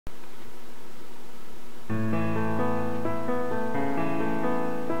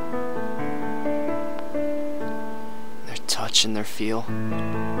Their touch and their feel,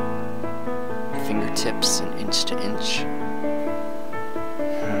 fingertips and inch to inch.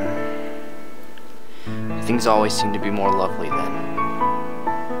 Things always seem to be more lovely then.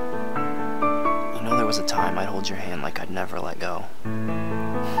 You know, there was a time I'd hold your hand like I'd never let go.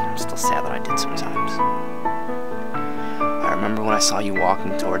 I'm still sad that I did sometimes. I remember when I saw you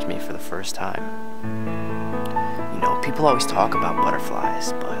walking towards me for the first time. You know, people always talk about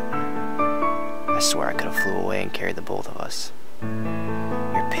butterflies, but I swear I could have flew away and carried the both of us.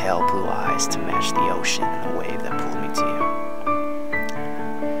 Your pale blue eyes to match the ocean and the wave that pulled me to you.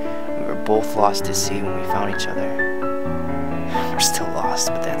 We were both lost to sea when we found each other. We're still lost,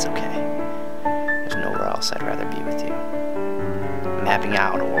 but that's okay. There's nowhere else I'd rather be with you. Mapping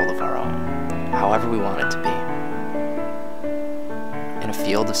out a world of our own, however we want it to be. In a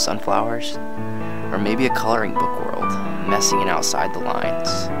field of sunflowers, or maybe a coloring book world, messing in outside the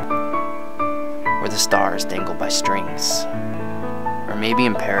lines, where the stars dangle by strings, or maybe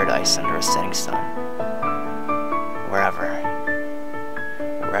in paradise under a setting sun. Wherever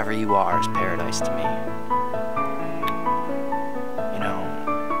you are is paradise to me. You know,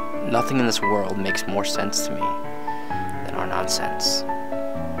 nothing in this world makes more sense to me than our nonsense.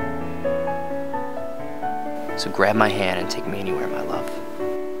 So grab my hand and take me anywhere, my love.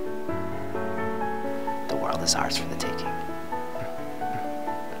 The world is ours for the taking.